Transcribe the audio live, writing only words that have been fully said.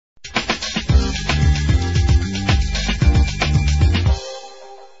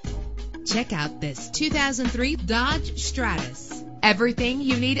Check out this 2003 Dodge Stratus. Everything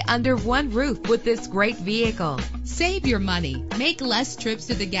you need under one roof with this great vehicle. Save your money. Make less trips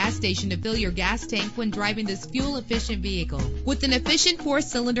to the gas station to fill your gas tank when driving this fuel-efficient vehicle. With an efficient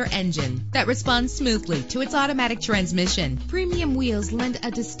 4-cylinder engine that responds smoothly to its automatic transmission, premium wheels lend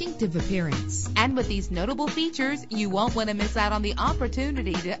a distinctive appearance. And with these notable features, you won't want to miss out on the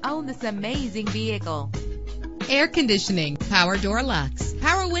opportunity to own this amazing vehicle. Air conditioning, power door locks,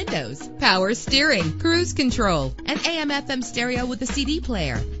 power windows, power steering, cruise control, an AM/FM stereo with a CD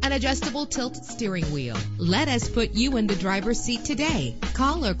player, an adjustable tilt steering wheel. Let us put you in the driver's seat today.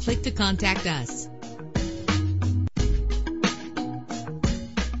 Call or click to contact us.